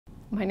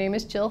My name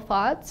is Jill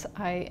Faatz.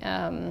 I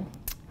am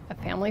a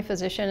family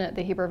physician at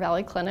the Heber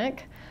Valley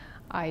Clinic.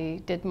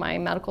 I did my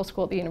medical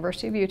school at the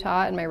University of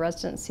Utah and my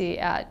residency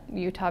at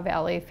Utah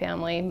Valley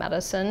Family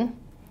Medicine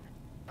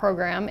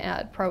program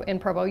in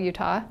Provo,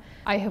 Utah.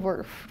 I have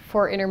worked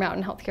for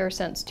Intermountain Healthcare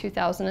since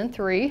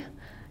 2003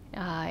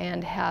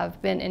 and have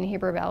been in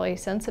Heber Valley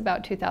since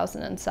about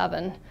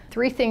 2007.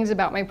 Three things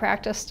about my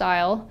practice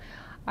style.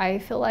 I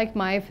feel like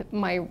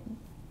my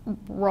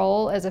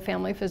role as a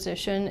family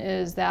physician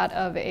is that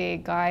of a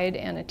guide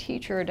and a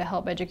teacher to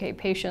help educate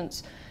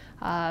patients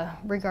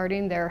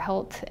regarding their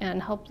health and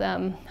help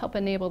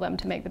enable them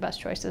to make the best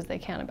choices they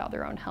can about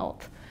their own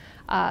health.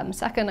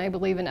 Second, I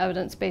believe in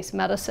evidence-based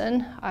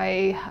medicine.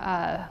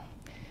 I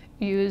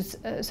use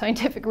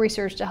scientific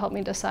research to help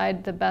me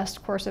decide the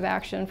best course of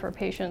action for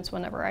patients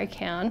whenever I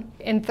can.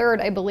 And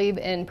third, I believe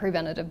in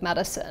preventative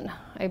medicine.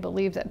 I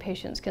believe that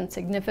patients can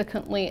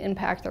significantly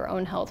impact their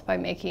own health by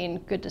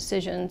making good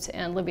decisions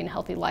and living a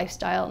healthy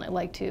lifestyle, and I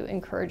like to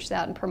encourage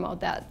that and promote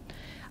that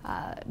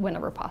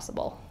whenever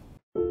possible.